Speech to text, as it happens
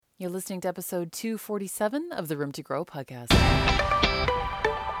You're listening to episode 247 of the Room to Grow podcast.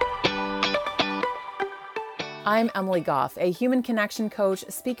 I'm Emily Goff, a human connection coach,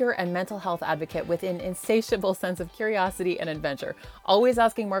 speaker, and mental health advocate with an insatiable sense of curiosity and adventure, always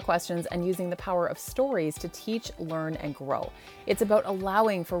asking more questions and using the power of stories to teach, learn, and grow. It's about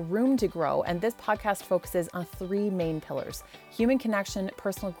allowing for room to grow, and this podcast focuses on three main pillars: human connection,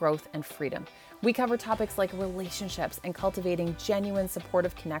 personal growth, and freedom. We cover topics like relationships and cultivating genuine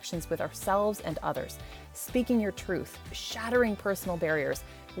supportive connections with ourselves and others, speaking your truth, shattering personal barriers,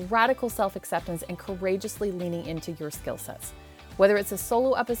 radical self-acceptance, and courageously leaning into your skill sets. Whether it's a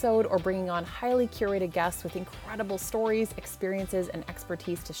solo episode or bringing on highly curated guests with incredible stories, experiences, and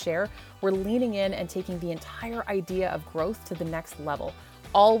expertise to share, we're leaning in and taking the entire idea of growth to the next level,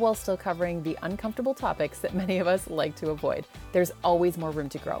 all while still covering the uncomfortable topics that many of us like to avoid. There's always more room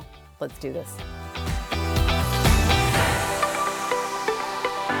to grow. Let's do this.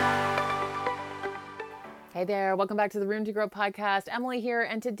 Hey there, welcome back to the Room to Grow podcast. Emily here,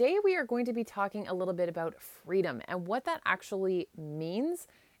 and today we are going to be talking a little bit about freedom and what that actually means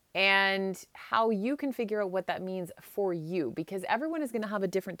and how you can figure out what that means for you, because everyone is going to have a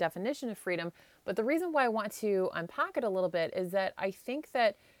different definition of freedom. But the reason why I want to unpack it a little bit is that I think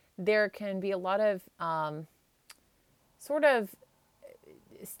that there can be a lot of sort of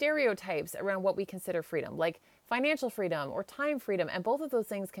stereotypes around what we consider freedom, like financial freedom or time freedom, and both of those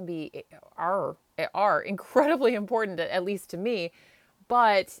things are incredibly important, at least to me.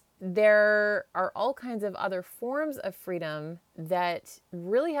 But there are all kinds of other forms of freedom that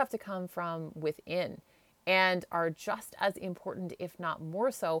really have to come from within and are just as important, if not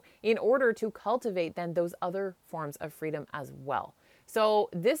more so, in order to cultivate then those other forms of freedom as well. So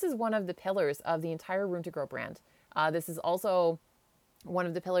this is one of the pillars of the entire Room to Grow brand. This is also one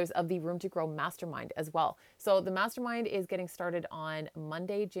of the pillars of the Room to Grow Mastermind as well. So the Mastermind is getting started on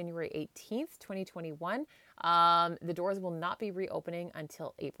Monday, January 18th, 2021. The doors will not be reopening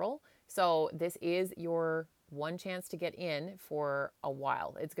until April. So this is your one chance to get in for a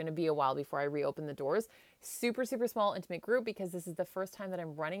while. It's going to be a while before I reopen the doors. Super, super small, intimate group, because this is the first time that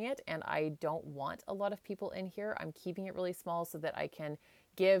I'm running it and I don't want a lot of people in here. I'm keeping it really small so that I can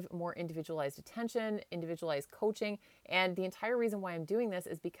give more individualized attention, individualized coaching. And the entire reason why I'm doing this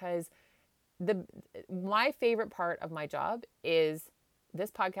is because my favorite part of my job is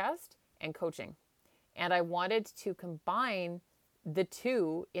this podcast and coaching. And I wanted to combine the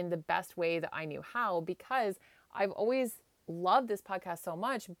two in the best way that I knew how, because I've always loved this podcast so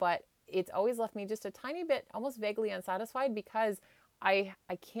much, but it's always left me just a tiny bit, almost vaguely unsatisfied, because I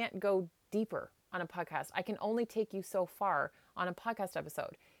can't go deeper on a podcast. I can only take you so far on a podcast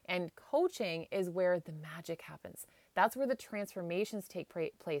episode. And coaching is where the magic happens. That's where the transformations take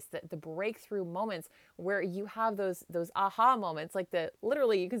place, the breakthrough moments where you have those aha moments, like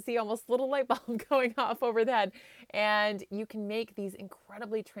literally you can see almost little light bulb going off overhead, and you can make these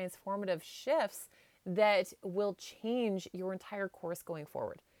incredibly transformative shifts that will change your entire course going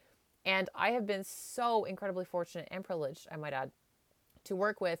forward. And I have been so incredibly fortunate and privileged, I might add, to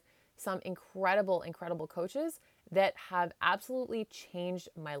work with some incredible, incredible coaches that have absolutely changed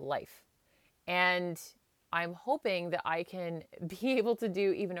my life. And I'm hoping that I can be able to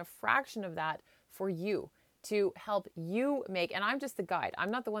do even a fraction of that for you, to help you make, and I'm just the guide.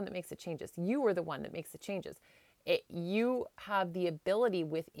 I'm not the one that makes the changes. You are the one that makes the changes. You have the ability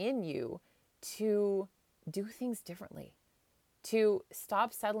within you to do things differently, to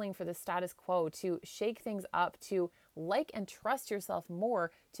stop settling for the status quo, to shake things up, to like and trust yourself more,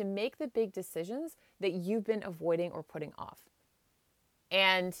 to make the big decisions that you've been avoiding or putting off.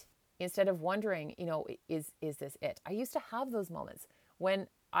 And instead of wondering, is this it? I used to have those moments when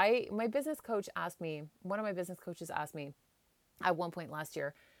one of my business coaches asked me at one point last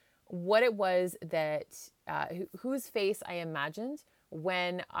year what it was that, whose face I imagined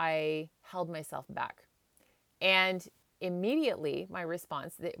when I held myself back. And immediately my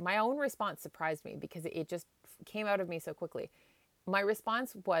own response surprised me, because it just came out of me so quickly. My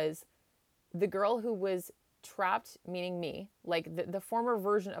response was the girl who was trapped, meaning me, like the former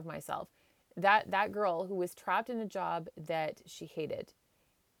version of myself, that girl who was trapped in a job that she hated,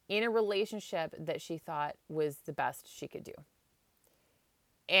 in a relationship that she thought was the best she could do.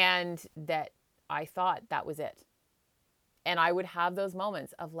 And that I thought that was it. And I would have those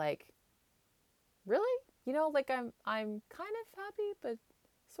moments of like, really? Like I'm kind of happy, but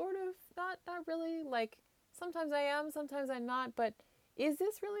sort of not really. Like sometimes I am, sometimes I'm not, but is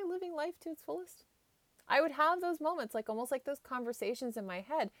this really living life to its fullest? I would have those moments, like almost like those conversations in my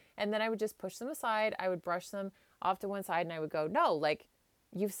head, and then I would just push them aside. I would brush them off to one side and I would go, no, like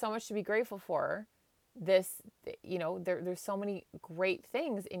you've so much to be grateful for. this, there's so many great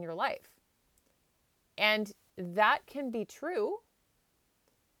things in your life. And that can be true,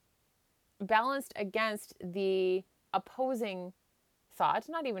 balanced against the opposing thought,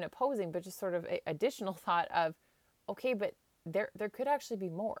 not even opposing, but just sort of additional thought of, okay, but there could actually be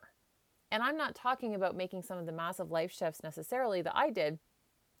more. And I'm not talking about making some of the massive life shifts necessarily that I did.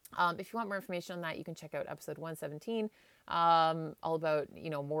 If you want more information on that, you can check out episode 117, all about,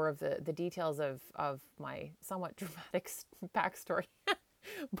 more of the details of my somewhat dramatic backstory.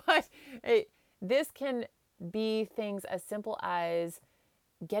 But this can be things as simple as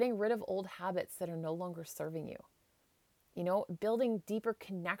getting rid of old habits that are no longer serving you. Building deeper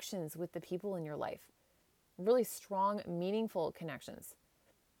connections with the people in your life, really strong, meaningful connections,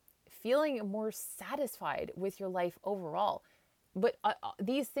 feeling more satisfied with your life overall. But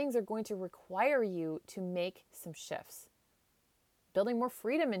these things are going to require you to make some shifts. Building more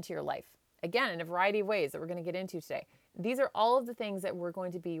freedom into your life, again, in a variety of ways that we're going to get into today. These are all of the things that we're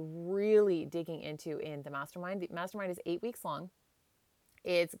going to be really digging into in the mastermind. The mastermind is 8 weeks long.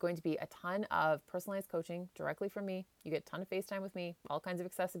 It's going to be a ton of personalized coaching directly from me. You get a ton of FaceTime with me, all kinds of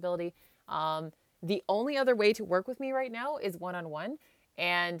accessibility. The only other way to work with me right now is one-on-one,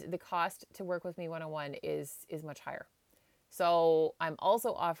 and the cost to work with me one-on-one is much higher. So I'm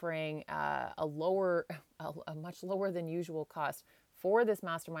also offering a much lower than usual cost for this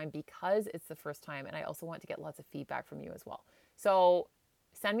mastermind because it's the first time, and I also want to get lots of feedback from you as well. So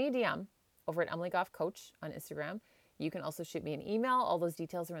send me a DM over at Emily Goff Coach on Instagram. You can also shoot me an email. All those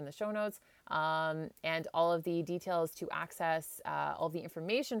details are in the show notes. And all of the details to access all the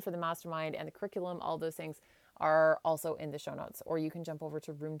information for the mastermind and the curriculum, all those things are also in the show notes. Or you can jump over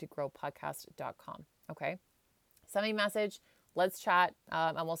to roomtogrowpodcast.com. Okay? Send me a message. Let's chat.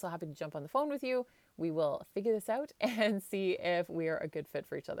 I'm also happy to jump on the phone with you. We will figure this out and see if we are a good fit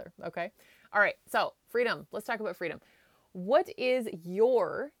for each other. Okay? All right. So freedom. Let's talk about freedom. What is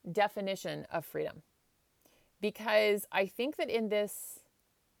your definition of freedom? Because I think that in this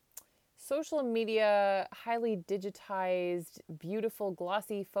social media, highly digitized, beautiful,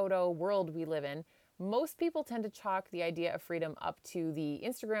 glossy photo world we live in, most people tend to chalk the idea of freedom up to the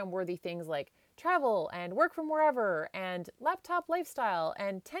Instagram-worthy things like travel and work from wherever and laptop lifestyle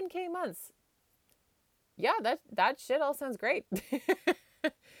and 10K months. Yeah, that shit all sounds great.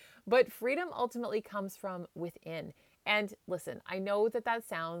 But freedom ultimately comes from within. And listen, I know that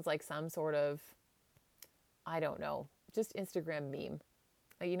sounds like some sort of, I don't know, just Instagram meme.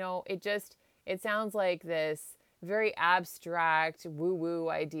 It sounds like this very abstract woo-woo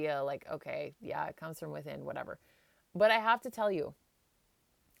idea, like, okay, yeah, it comes from within, whatever. But I have to tell you,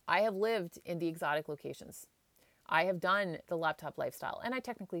 I have lived in the exotic locations. I have done the laptop lifestyle, and I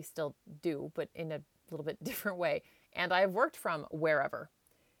technically still do, but in a little bit different way. And I have worked from wherever.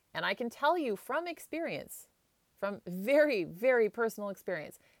 And I can tell you from experience, from very, very personal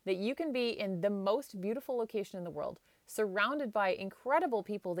experience, that you can be in the most beautiful location in the world, surrounded by incredible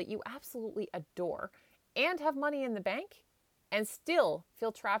people that you absolutely adore, and have money in the bank, and still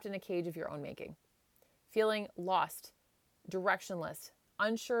feel trapped in a cage of your own making, feeling lost, directionless,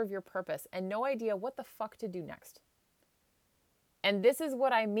 unsure of your purpose, and no idea what the fuck to do next. And this is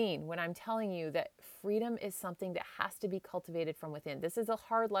what I mean when I'm telling you that freedom is something that has to be cultivated from within. This is a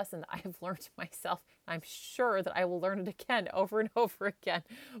hard lesson that I have learned myself. I'm sure that I will learn it again over and over again.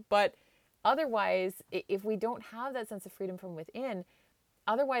 But otherwise, if we don't have that sense of freedom from within,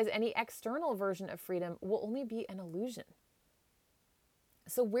 otherwise any external version of freedom will only be an illusion.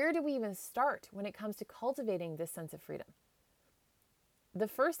 So where do we even start when it comes to cultivating this sense of freedom? The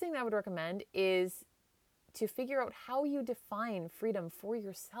first thing that I would recommend is to figure out how you define freedom for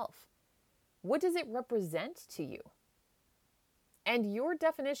yourself. What does it represent to you? And your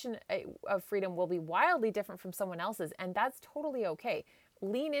definition of freedom will be wildly different from someone else's, and that's totally okay.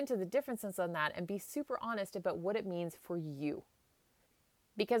 Lean into the differences on that and be super honest about what it means for you.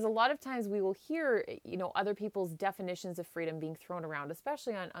 Because a lot of times we will hear, other people's definitions of freedom being thrown around,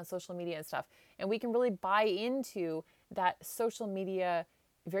 especially on social media and stuff. And we can really buy into that social media,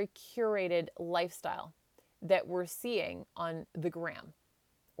 very curated lifestyle that we're seeing on the gram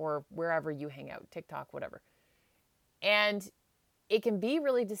or wherever you hang out, TikTok, whatever. And it can be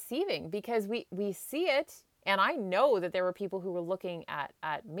really deceiving because we see it. And I know that there were people who were looking at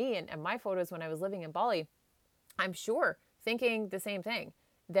me and my photos when I was living in Bali, I'm sure, thinking the same thing,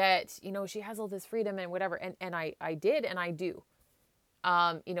 that, she has all this freedom and whatever. And I did, and I do.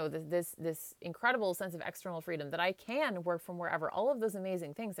 This incredible sense of external freedom that I can work from wherever. All of those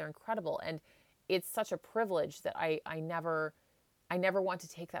amazing things, they're incredible. And it's such a privilege that I never want to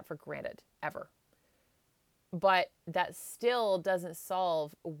take that for granted, ever. But that still doesn't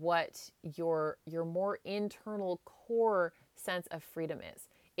solve what your more internal core sense of freedom is.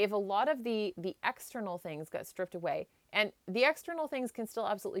 If a lot of the external things got stripped away, and the external things can still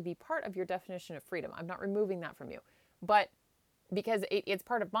absolutely be part of your definition of freedom. I'm not removing that from you, but because it's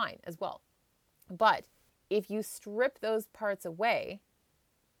part of mine as well. But if you strip those parts away,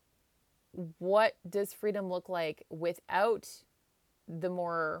 what does freedom look like without the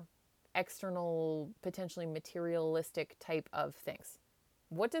more external, potentially materialistic type of things?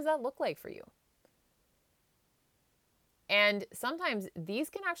 What does that look like for you? And sometimes these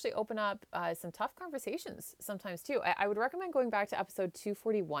can actually open up some tough conversations sometimes too. I would recommend going back to episode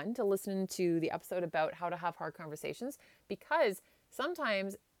 241 to listen to the episode about how to have hard conversations, because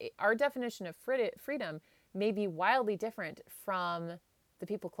sometimes our definition of freedom may be wildly different from the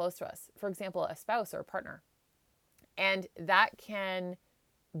people close to us. For example, a spouse or a partner. And that can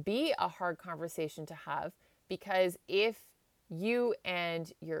be a hard conversation to have, because if you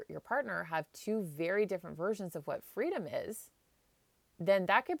and your partner have two very different versions of what freedom is, then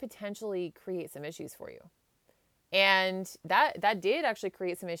that could potentially create some issues for you. And that did actually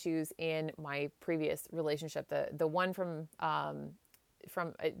create some issues in my previous relationship, the one from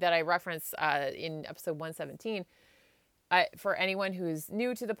that I referenced in episode 117. For anyone who's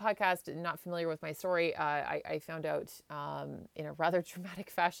new to the podcast and not familiar with my story, I found out in a rather dramatic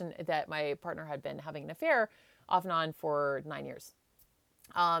fashion that my partner had been having an affair off and on for 9 years.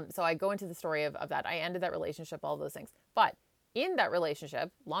 So I go into the story of that. I ended that relationship, all those things. But in that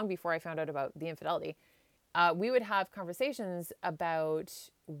relationship, long before I found out about the infidelity, we would have conversations about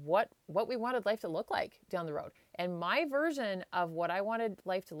what we wanted life to look like down the road. And my version of what I wanted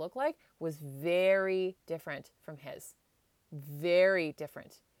life to look like was very different from his. Very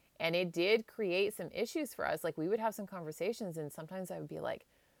different. And it did create some issues for us. Like, we would have some conversations, and sometimes I would be like,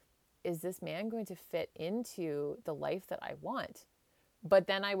 is this man going to fit into the life that I want? But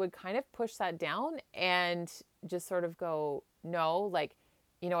then I would kind of push that down and just sort of go, no, like,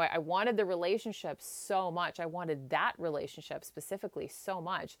 I wanted the relationship so much. I wanted that relationship specifically so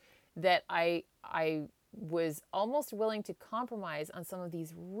much that I was almost willing to compromise on some of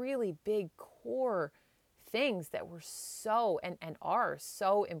these really big core things that were so and are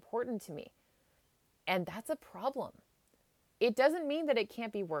so important to me. And that's a problem. It doesn't mean that it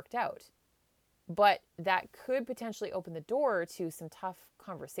can't be worked out, but that could potentially open the door to some tough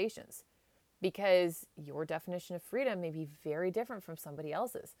conversations, because your definition of freedom may be very different from somebody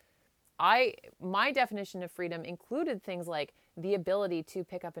else's. My definition of freedom included things like the ability to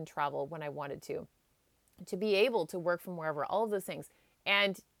pick up and travel when I wanted to be able to work from wherever, all of those things.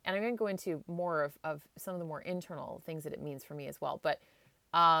 And I'm going to go into more of some of the more internal things that it means for me as well. But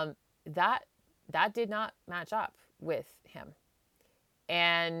that did not match up with him.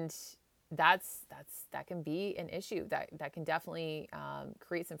 And that can be an issue. That can definitely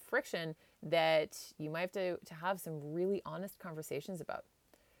create some friction that you might have to have some really honest conversations about.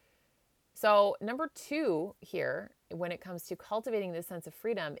 So number 2 here, when it comes to cultivating this sense of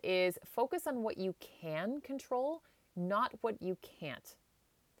freedom, is focus on what you can control, not what you can't.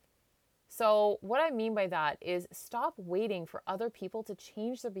 So what I mean by that is stop waiting for other people to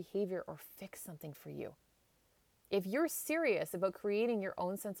change their behavior or fix something for you. If you're serious about creating your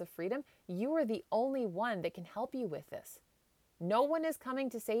own sense of freedom, you are the only one that can help you with this. No one is coming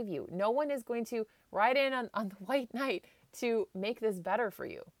to save you. No one is going to ride in on the white knight to make this better for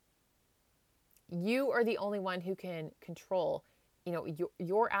you. You are the only one who can control,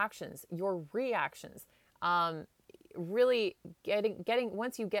 your actions, your reactions. Really getting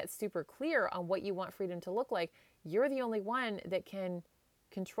once you get super clear on what you want freedom to look like, you're the only one that can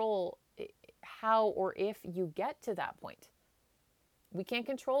control how or if you get to that point. We can't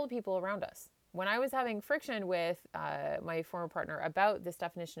control the people around us. When I was having friction with my former partner about this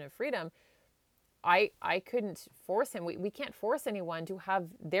definition of freedom, I couldn't force him. We can't force anyone to have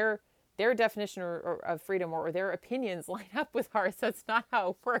their definition of freedom or their opinions line up with ours. That's not how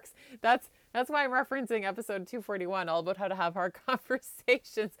it works. That's why I'm referencing episode 241, all about how to have hard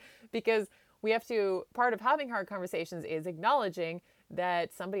conversations, because part of having hard conversations is acknowledging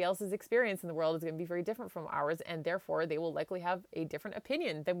that somebody else's experience in the world is going to be very different from ours, and therefore they will likely have a different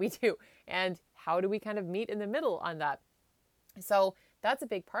opinion than we do. And how do we kind of meet in the middle on that? So that's a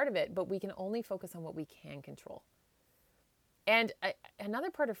big part of it, but we can only focus on what we can control. And another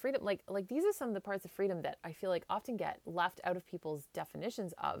part of freedom, like these are some of the parts of freedom that I feel like often get left out of people's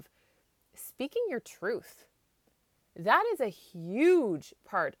definitions of speaking your truth. That is a huge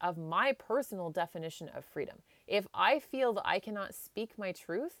part of my personal definition of freedom. If I feel that I cannot speak my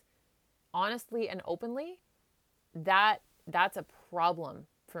truth honestly and openly, that's a problem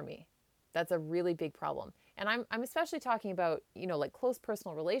for me. That's a really big problem. And I'm especially talking about, like close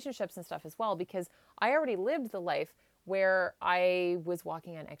personal relationships and stuff as well, because I already lived the life where I was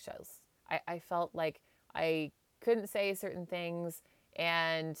walking on eggshells. I felt like I couldn't say certain things.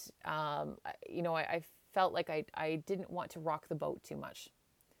 And, I felt like I didn't want to rock the boat too much,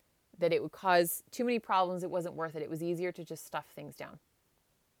 that it would cause too many problems. It wasn't worth it. It was easier to just stuff things down.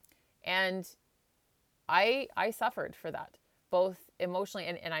 And I suffered for that, both emotionally,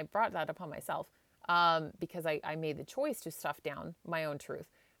 and I brought that upon myself because I made the choice to stuff down my own truth.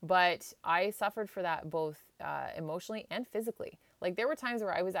 But I suffered for that both emotionally and physically. Like there were times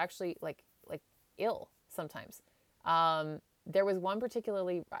where I was actually like ill sometimes. There was one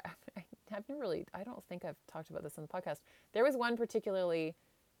particularly, I don't think I've talked about this on the podcast. There was one particularly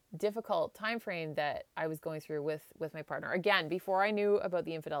difficult time frame that I was going through with my partner. Again, before I knew about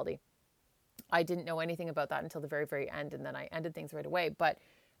the infidelity. I didn't know anything about that until the very, very end, and then I ended things right away. But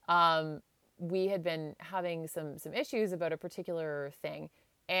we had been having some issues about a particular thing,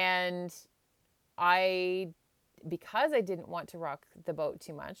 and because I didn't want to rock the boat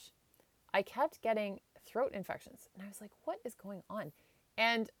too much, I kept getting throat infections, and I was like, "What is going on?"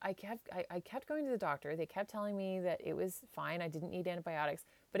 And I kept going to the doctor. They kept telling me that it was fine. I didn't need antibiotics,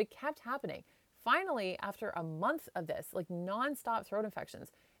 but it kept happening. Finally, after a month of this, like nonstop throat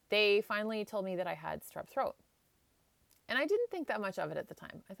infections, they finally told me that I had strep throat. And I didn't think that much of it at the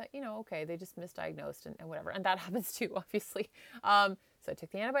time. I thought, okay, they just misdiagnosed and whatever. And that happens too, obviously. So I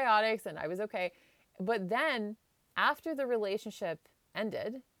took the antibiotics and I was okay. But then after the relationship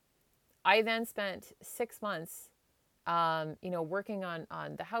ended, I then spent 6 months, working on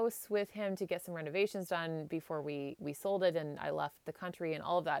the house with him to get some renovations done before we sold it. And I left the country and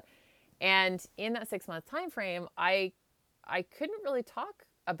all of that. And in that 6 month time frame, I couldn't really talk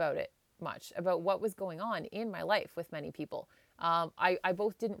about it much, about what was going on in my life with many people. I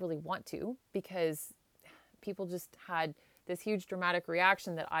both didn't really want to, because people just had this huge dramatic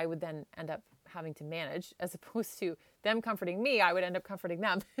reaction that I would then end up having to manage, as opposed to them comforting me. I would end up comforting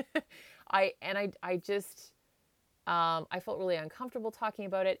them. I felt really uncomfortable talking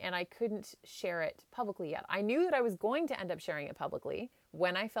about it, and I couldn't share it publicly yet. I knew that I was going to end up sharing it publicly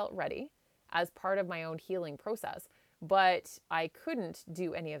when I felt ready, as part of my own healing process. But I couldn't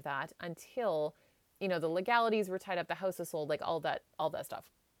do any of that until, the legalities were tied up, the house was sold, like all that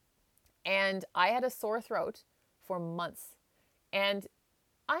stuff. And I had a sore throat for months. And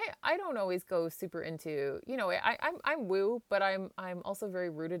I don't always go super into, I'm woo, but I'm also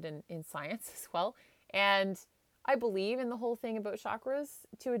very rooted in science as well. And I believe in the whole thing about chakras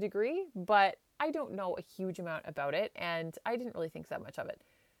to a degree, but I don't know a huge amount about it. And I didn't really think that much of it.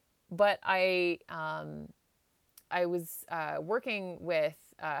 But I was working with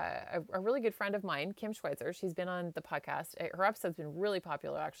a really good friend of mine, Kim Schweitzer. She's been on the podcast. Her episode's been really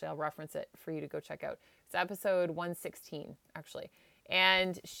popular, actually. I'll reference it for you to go check out. It's episode 116, actually.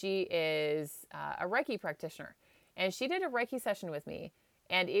 And she is a Reiki practitioner. And she did a Reiki session with me,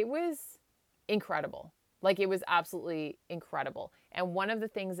 and it was incredible. Like, it was absolutely incredible. And one of the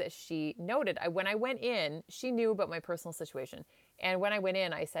things that she noted, when I went in, she knew about my personal situation. And when I went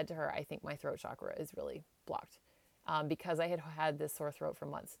in, I said to her, I think my throat chakra is really blocked, because I had this sore throat for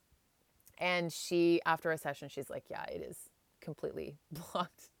months. And she, after a session, she's like, yeah, it is completely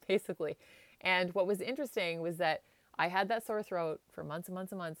blocked, basically. And what was interesting was that I had that sore throat for months and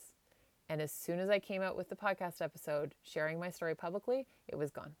months and months. And as soon as I came out with the podcast episode, sharing my story publicly, it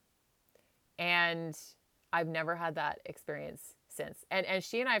was gone. And I've never had that experience since. And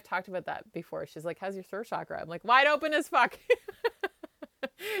she and I have talked about that before. She's like, how's your throat chakra? I'm like, wide open as fuck.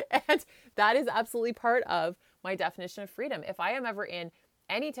 And that is absolutely part of my definition of freedom. If I am ever in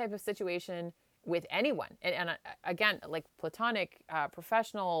any type of situation with anyone, and again, like platonic,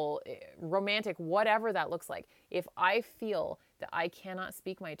 professional, romantic, whatever that looks like, if I feel that I cannot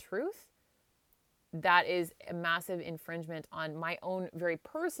speak my truth, that is a massive infringement on my own very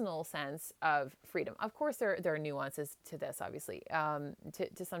personal sense of freedom. Of course, there are nuances to this, obviously,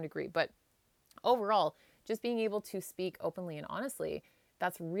 to some degree. But overall, just being able to speak openly and honestly,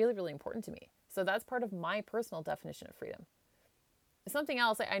 that's really, really important to me. So that's part of my personal definition of freedom. Something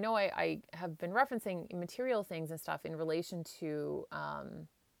else, I know I have been referencing material things and stuff in relation to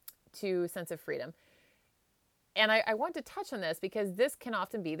sense of freedom. And I want to touch on this because this can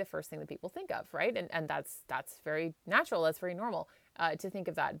often be the first thing that people think of, right? And that's very natural. That's very normal to think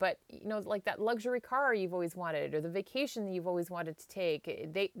of that. But, like that luxury car you've always wanted, or the vacation that you've always wanted to take,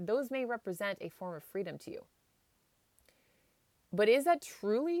 those may represent a form of freedom to you. But is that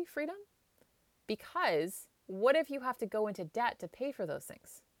truly freedom? Because what if you have to go into debt to pay for those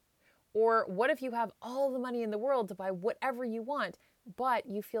things? Or what if you have all the money in the world to buy whatever you want, but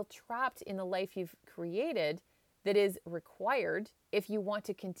you feel trapped in the life you've created that is required if you want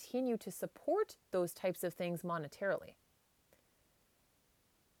to continue to support those types of things monetarily.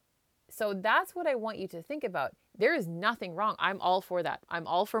 So that's what I want you to think about. There is nothing wrong. I'm all for that. I'm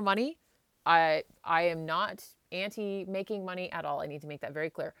all for money. I am not anti making money at all. I need to make that very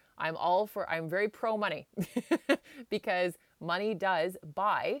clear. I'm very pro money because money does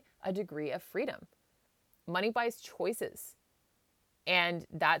buy a degree of freedom. Money buys choices. And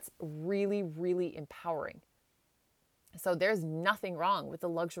that's really, really empowering. So there's nothing wrong with the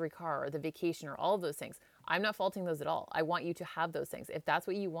luxury car or the vacation or all of those things. I'm not faulting those at all. I want you to have those things. If that's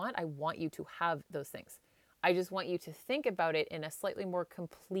what you want, I want you to have those things. I just want you to think about it in a slightly more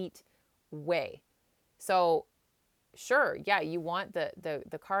complete way. So sure, yeah, you want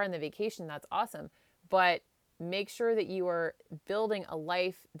the car and the vacation, that's awesome. But make sure that you are building a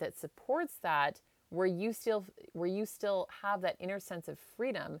life that supports that, where you still have that inner sense of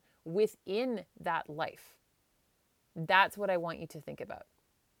freedom within that life. That's what I want you to think about.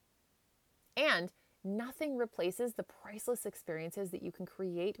 And nothing replaces the priceless experiences that you can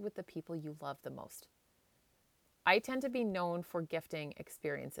create with the people you love the most. I tend to be known for gifting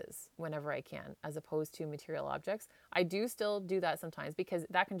experiences whenever I can, as opposed to material objects. I do still do that sometimes because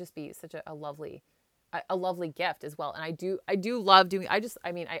that can just be such a lovely gift as well. And I do love doing, I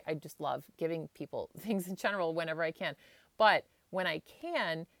just love giving people things in general whenever I can. But when I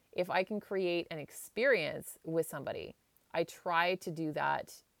can, if I can create an experience with somebody, I try to do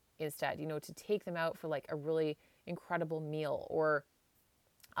that instead, to take them out for like a really incredible meal, or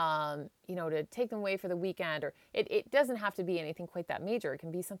to take them away for the weekend, or it doesn't have to be anything quite that major. It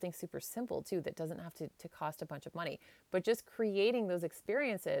can be something super simple too, that doesn't have to cost a bunch of money. But just creating those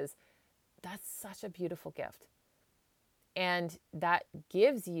experiences, that's such a beautiful gift. And that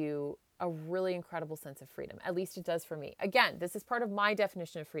gives you a really incredible sense of freedom. At least it does for me. Again, this is part of my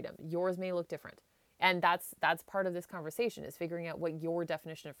definition of freedom. Yours may look different. And that's part of this conversation, is figuring out what your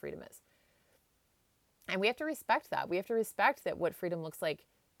definition of freedom is. And we have to respect that. We have to respect that what freedom looks like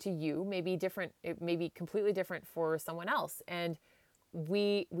to you may be different. It may be completely different for someone else. And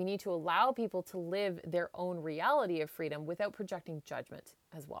we need to allow people to live their own reality of freedom without projecting judgment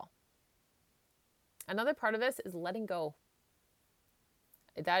as well. Another part of this is letting go.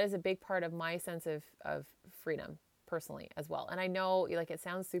 That is a big part of my sense of freedom personally as well. And I know, like, it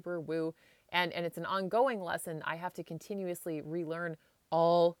sounds super woo, and it's an ongoing lesson I have to continuously relearn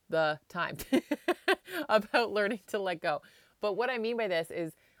all the time about learning to let go. But what I mean by this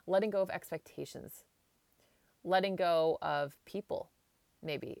is letting go of expectations, letting go of people,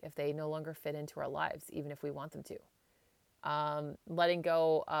 maybe if they no longer fit into our lives, even if we want them to. Letting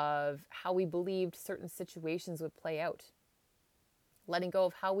go of how we believed certain situations would play out. Letting go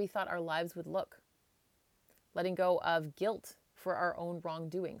of how we thought our lives would look. Letting go of guilt for our own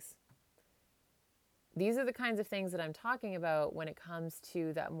wrongdoings. These are the kinds of things that I'm talking about when it comes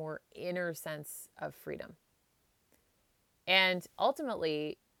to that more inner sense of freedom. And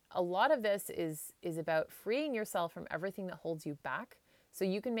ultimately, a lot of this is about freeing yourself from everything that holds you back so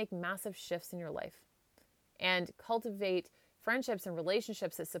you can make massive shifts in your life and cultivate friendships and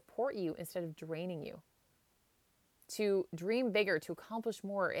relationships that support you instead of draining you. To dream bigger, to accomplish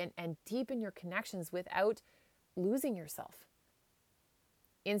more, and deepen your connections without losing yourself.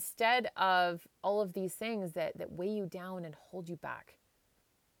 Instead of all of these things that weigh you down and hold you back.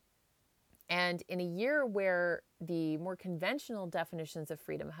 And in a year where the more conventional definitions of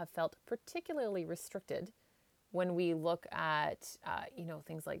freedom have felt particularly restricted, when we look at,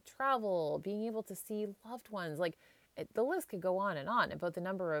 things like travel, being able to see loved ones, the list could go on about the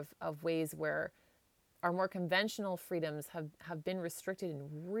number of ways where our more conventional freedoms have been restricted in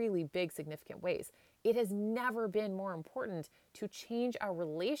really big, significant ways. It has never been more important to change our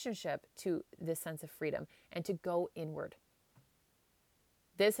relationship to this sense of freedom and to go inward.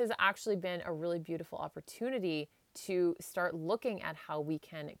 This has actually been a really beautiful opportunity to start looking at how we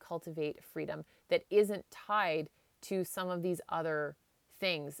can cultivate freedom that isn't tied to some of these other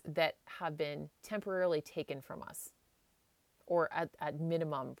things that have been temporarily taken from us, or at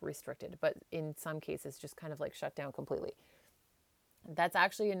minimum restricted, but in some cases just kind of like shut down completely. That's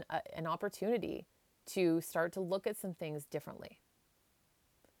actually an opportunity to start to look at some things differently.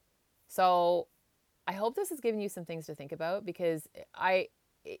 So I hope this has given you some things to think about, because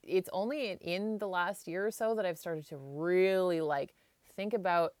it's only in the last year or so that I've started to really think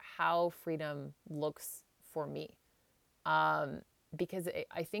about how freedom looks for me. Because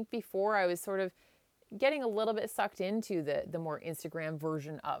I think before I was sort of getting a little bit sucked into the more Instagram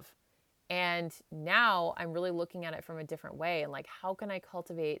version of. And now I'm really looking at it from a different way, and how can I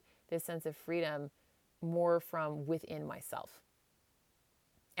cultivate this sense of freedom more from within myself?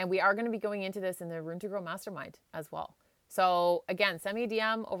 And we are going to be going into this in the Room to Grow Mastermind as well. So again, send me a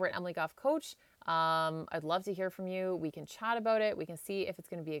DM over at Emily Goff Coach. I'd love to hear from you. We can chat about it. We can see if it's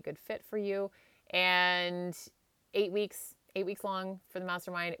going to be a good fit for you. And 8 weeks long for the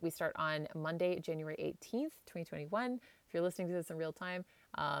mastermind. We start on Monday, January 18th, 2021. If you're listening to this in real time.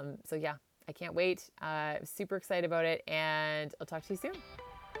 So yeah, I can't wait. Super excited about it, and I'll talk to you soon.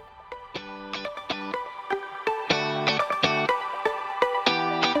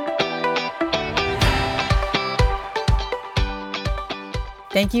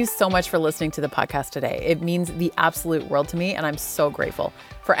 Thank you so much for listening to the podcast today. It means the absolute world to me, and I'm so grateful.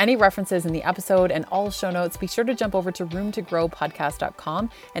 For any references in the episode and all show notes, be sure to jump over to roomtogrowpodcast.com.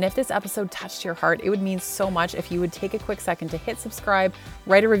 And if this episode touched your heart, it would mean so much if you would take a quick second to hit subscribe,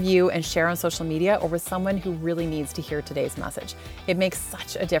 write a review, and share on social media or with someone who really needs to hear today's message. It makes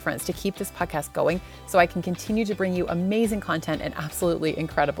such a difference to keep this podcast going so I can continue to bring you amazing content and absolutely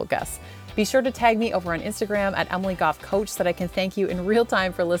incredible guests. Be sure to tag me over on Instagram at Emily Goff Coach so that I can thank you in real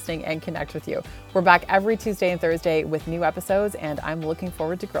time for listening and connect with you. We're back every Tuesday and Thursday with new episodes, and I'm looking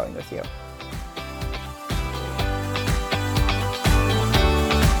forward to growing with you.